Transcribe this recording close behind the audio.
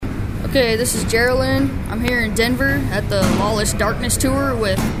Okay, this is Geraldine. I'm here in Denver at the Lawless Darkness Tour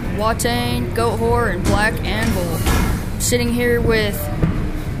with Watain, Goat Whore, and Black Anvil. Sitting here with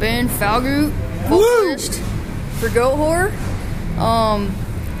Ben Falgout, vocalist for Goat Whore.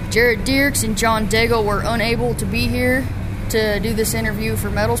 Jared Dierks and John Daigle were unable to be here to do this interview for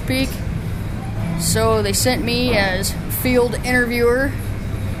Metals Peak, so they sent me as field interviewer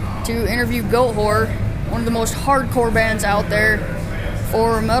to interview Goat Whore, one of the most hardcore bands out there,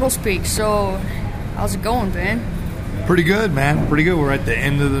 for Metals Peak. So, how's it going, Ben? Pretty good, man. Pretty good. We're at the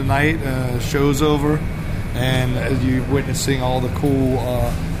end of the night. Show's over, and as you're witnessing all the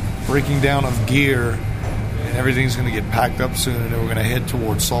cool breaking down of gear, and everything's going to get packed up soon, and we're going to head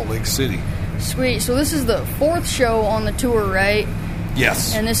towards Salt Lake City. Sweet. So this is the fourth show on the tour, right?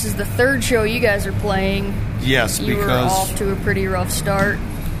 Yes. And this is the third show you guys are playing. Yes, you because... were off to a pretty rough start.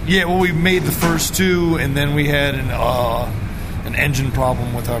 Yeah, well, we made the first two, and then we had an engine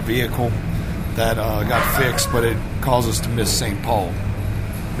problem with our vehicle that got fixed, but it caused us to miss St. Paul,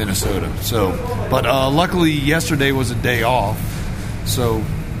 Minnesota. So, but luckily yesterday was a day off, so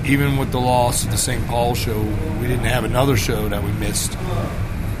even with the loss of the St. Paul show, we didn't have another show that we missed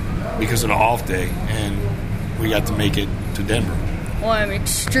because of the off day, and we got to make it to Denver. Well, I'm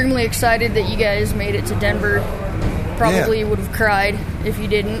extremely excited that you guys made it to Denver. Probably would have cried if you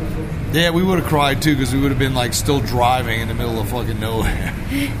didn't. Yeah, we would have cried too, because we would have been like still driving in the middle of fucking nowhere.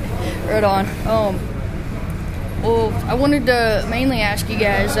 Right on. Well, I wanted to mainly ask you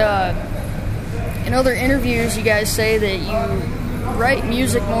guys, in other interviews you guys say that you write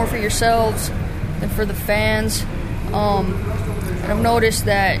music more for yourselves than for the fans. And I've noticed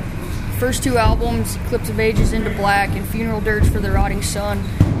that first two albums, Eclipse of Ages, Into Black, and Funeral Dirge for the Rotting Sun,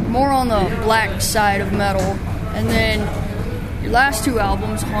 more on the black side of metal. And then your last two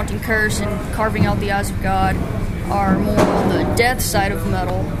albums, Haunting Curse and Carving Out the Eyes of God, are more on the death side of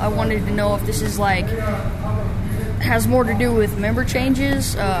metal. I wanted to know if this is has more to do with member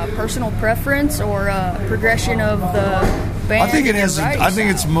changes, personal preference, or progression of the band. I think it has. I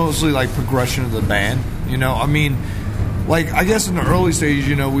think it's mostly like progression of the band. You know, I mean, like I guess in the early stages,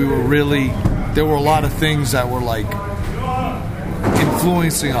 you know, there were a lot of things that were like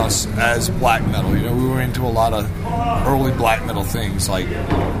influencing us as black metal. You know, we were into a lot of early black metal things, like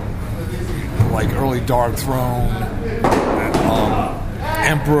early Dark Throne,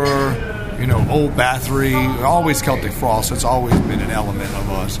 Emperor, you know, Old Bathory, always Celtic Frost. It's always been an element of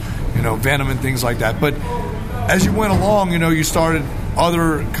us, you know, Venom and things like that. But as you went along, you know, you started,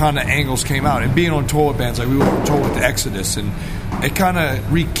 other kind of angles came out, and being on tour with bands, like we were on tour with Exodus, and it kind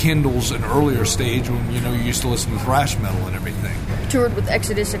of rekindles an earlier stage when, you know, you used to listen to thrash metal and everything. Toured with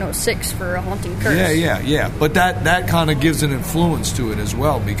Exodus in 06 for a Haunting Curse. Yeah. But that kind of gives an influence to it as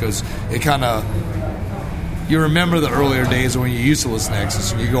well, because it kind of, you remember the earlier days when you used to listen to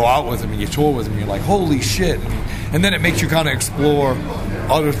Exodus, and you go out with them and you tour with them, and you're like, holy shit. And then it makes you kind of explore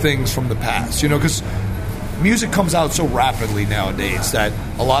other things from the past, you know, because music comes out so rapidly nowadays that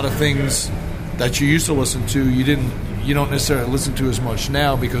a lot of things that you used to listen to, you don't necessarily listen to as much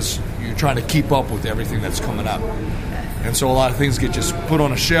now, because you're trying to keep up with everything that's coming out. And so a lot of things get just put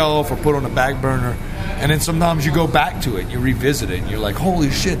on a shelf or put on a back burner, and then sometimes you go back to it and you revisit it, and you're like, holy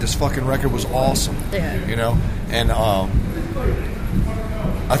shit, this fucking record was awesome. Yeah. You know? And I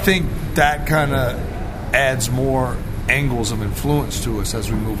think that kind of adds more angles of influence to us as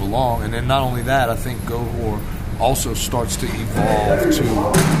we move along. And then not only that, I think Goat Whore also starts to evolve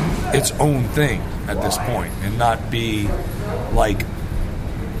to its own thing at this point, and not be like,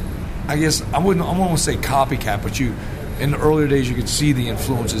 I guess I wouldn't want to say copycat, but in the earlier days you could see the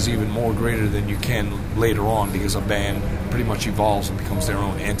influences even more greater than you can later on, because a band pretty much evolves and becomes their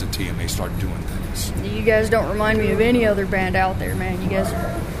own entity, and they start doing things. You guys don't remind me of any other band out there, man. You guys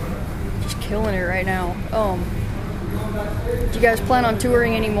are just killing it right now. Do you guys plan on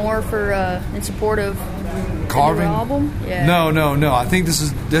touring anymore for in support of Carving? the new album? Yeah. No. I think this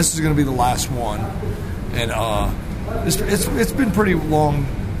is going to be the last one, and it's been pretty long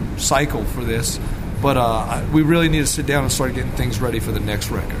cycle for this, but we really need to sit down and start getting things ready for the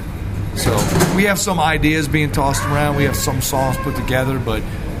next record. So we have some ideas being tossed around, we have some songs put together, but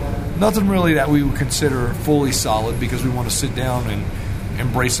nothing really that we would consider fully solid, because we want to sit down and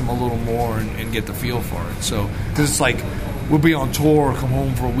embrace them a little more and get the feel for it. So, because it's like we'll be on tour, come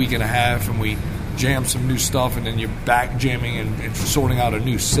home for a week and a half, and we jam some new stuff, and then you're back jamming and sorting out a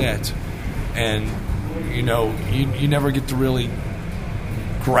new set, and you know, you never get to really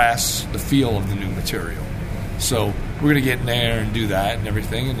grasp the feel of the new material. So we're going to get in there and do that and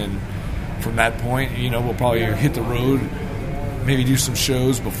everything, and then from that point, you know, we'll probably hit the road, maybe do some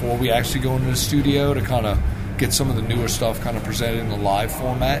shows before we actually go into the studio to kind of get some of the newer stuff kind of presented in the live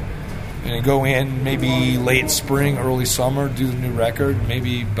format. and go in maybe late spring, early summer, do the new record.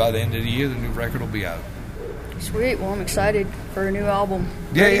 Maybe by the end of the year, the new record will be out. Sweet. Well, I'm excited for a new album.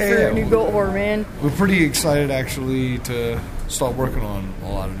 Yeah, Ready for a new Goat Whore, man. We're pretty excited, actually, to start working on a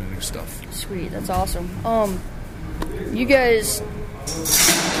lot of the new stuff. Sweet. That's awesome. You guys,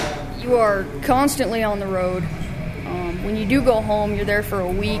 you are constantly on the road. When you do go home, you're there for a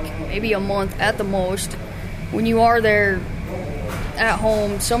week, maybe a month at the most. When you are there at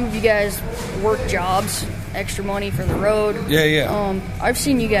home, some of you guys work jobs, extra money for the road. Yeah. I've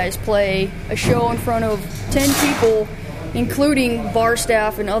seen you guys play a show in front of 10 people, including bar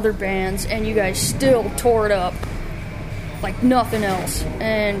staff and other bands, and you guys still tore it up like nothing else.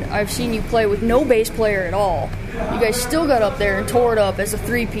 And I've seen you play with no bass player at all. You guys still got up there and tore it up as a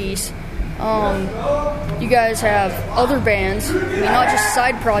three-piece. You guys have other bands, I mean, not just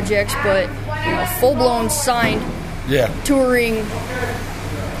side projects, but full-blown signed, touring,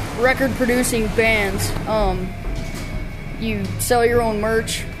 record-producing bands. You sell your own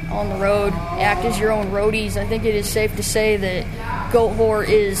merch on the road, act as your own roadies. I think it is safe to say that Goat Whore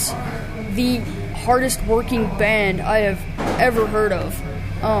is the hardest-working band I have ever heard of.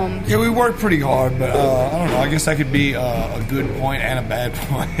 Yeah, we work pretty hard, but I don't know. I guess that could be a good point and a bad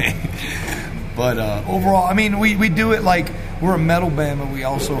point. But overall, I mean, we do it like we're a metal band, but we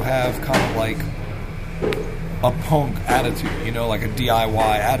also have kind of like a punk attitude, like a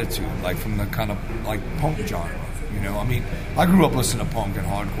DIY attitude, like from the kind of like punk genre. I mean, I grew up listening to punk and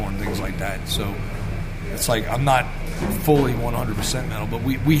hardcore and things like that, so it's like I'm not fully 100% metal, but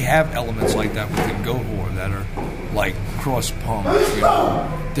we have elements like that within Goat Whore that are like cross punk,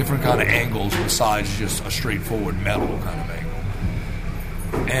 different kind of angles besides just a straightforward metal kind of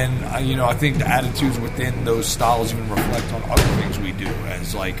angle. And I think the attitudes within those styles even reflect on other things we do,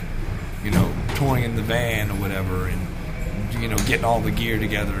 as like touring in the van or whatever, and getting all the gear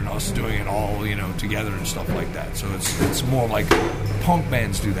together and us doing it all together and stuff like that. So it's more like punk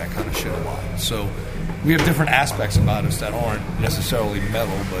bands do that kind of shit a lot. So we have different aspects about us that aren't necessarily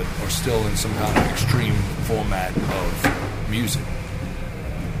metal, but are still in some kind of extreme format of music.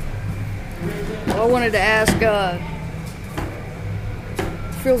 Well, I wanted to ask,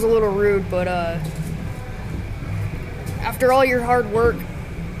 feels a little rude, but after all your hard work,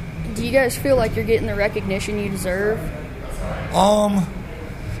 do you guys feel like you're getting the recognition you deserve?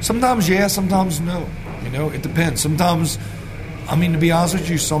 Sometimes yeah, sometimes no. It depends. Sometimes, I mean, to be honest with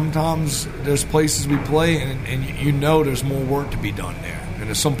you, sometimes there's places we play and there's more work to be done there. And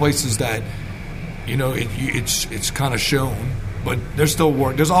there's some places that, it's kind of shown, but there's still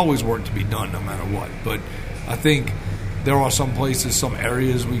work. There's always work to be done no matter what. But I think there are some places, some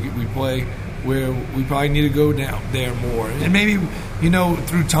areas we play where we probably need to go down there more. And maybe,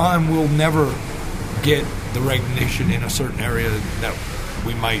 through time we'll never get the recognition in a certain area that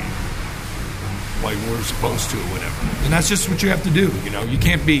we might, like we're supposed to or whatever. And that's just what you have to do, You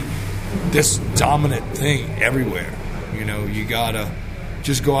can't be this dominant thing everywhere. You gotta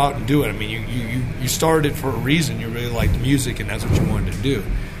just go out and do it. I mean, you started it for a reason. You really liked music and that's what you wanted to do.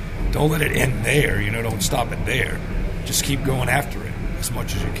 Don't let it end there, don't stop it there. Just keep going after it as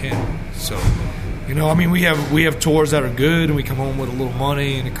much as you can. So, I mean, we have tours that are good and we come home with a little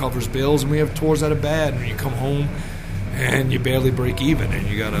money and it covers bills, and we have tours that are bad and you come home and you barely break even and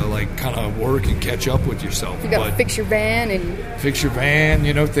you gotta like kind of work and catch up with yourself. You gotta fix your van,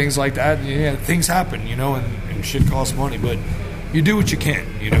 things like that. Yeah, things happen, and shit costs money, but you do what you can,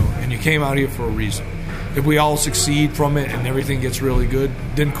 and you came out here for a reason. If we all succeed from it and everything gets really good,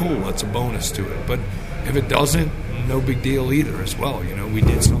 then cool, that's a bonus to it. But if it doesn't, no big deal either as well. We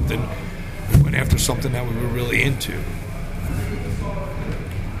did something, we went after something that we were really into.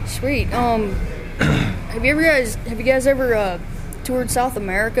 Sweet. Have you guys ever toured South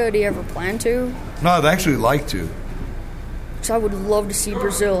America? Do you ever plan to? No, I'd actually like to. So I would love to see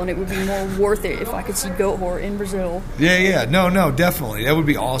Brazil, and it would be more worth it if I could see Goat Whore in Brazil. Yeah. No, definitely. That would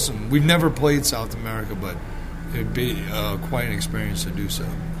be awesome. We've never played South America, but it would be quite an experience to do so.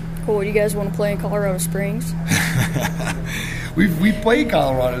 Cool. Do you guys want to play in Colorado Springs? we played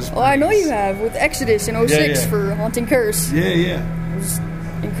Colorado Springs. Oh, I know you have, with Exodus in 06 for Haunting Curse. Yeah. It was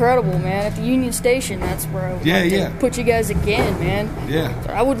incredible, man. At the Union Station, that's where I would like to put you guys again, man. Yeah. So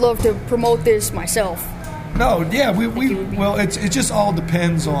I would love to promote this myself. No, yeah, well, it just all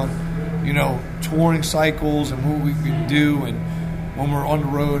depends on, touring cycles and what we can do and when we're on the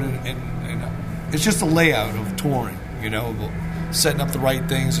road and it's just a layout of touring, setting up the right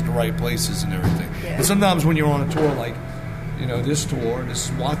things at the right places and everything. Yeah. And sometimes when you're on a tour like, this is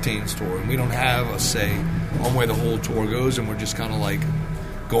Wattain's tour, and we don't have a say on where the whole tour goes, and we're just kind of like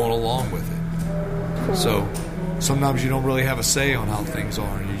going along with it. Cool. So, sometimes you don't really have a say on how things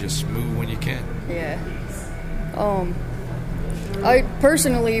are, and you just move when you can. Yeah. I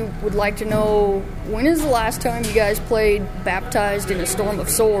personally would like to know, when is the last time you guys played Baptized in a Storm of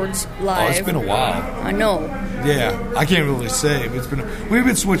Swords live? Oh, it's been a while. I know. Yeah, I can't really say. We've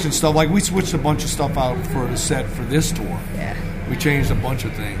been switching stuff. Like, we switched a bunch of stuff out for the set for this tour. Yeah. We changed a bunch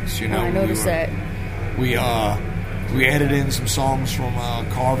of things, you know. I noticed that. We added in some songs from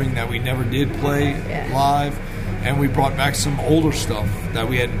Carving that we never did play live, and we brought back some older stuff that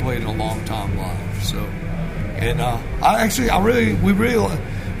we hadn't played in a long time live. So, and we really,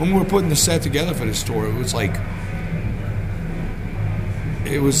 when we were putting the set together for this tour, it was like,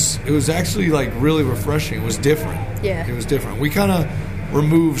 it was actually like really refreshing. It was different. Yeah. It was different. We kind of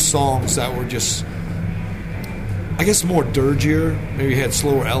removed songs that were just, I guess, more dirgier, maybe had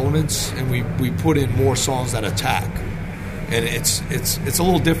slower elements, and we put in more songs that attack, and it's a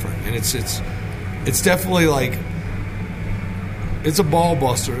little different, and it's definitely like, it's a ball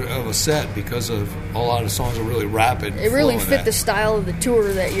buster of a set because of a lot of the songs are really rapid. It really fit the style of the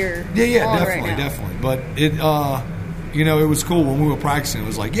tour that you're on definitely, right now. definitely. But it it was cool when we were practicing. It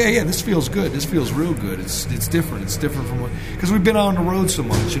was like, this feels good. This feels real good. It's different. It's different from what, because we've been on the road so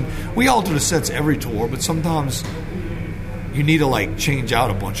much, and we alter the sets every tour, but sometimes you need to like change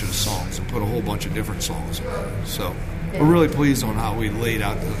out a bunch of the songs and put a whole bunch of different songs in there. So we're really pleased on how we laid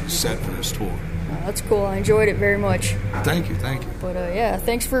out the set for this tour. That's cool. I enjoyed it very much. Thank you. But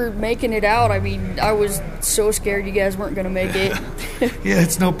thanks for making it out. I mean, I was so scared you guys weren't going to make it. Yeah,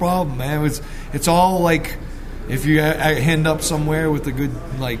 it's no problem, man. It's all like, if you end up somewhere with a good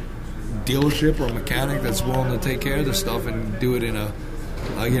like dealership or a mechanic that's willing to take care of this stuff and do it in a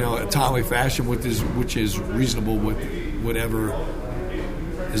timely fashion, which is reasonable with whatever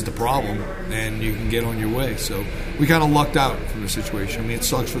is the problem, and you can get on your way. So we kind of lucked out from the situation. I mean, it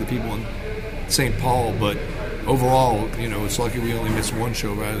sucks for the people in St. Paul, but overall, it's lucky we only missed one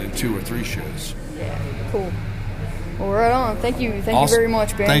show rather than 2 or 3 shows. Yeah, cool. Well, right on. Thank you. Thank you very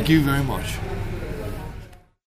much, Ben. Thank you very much.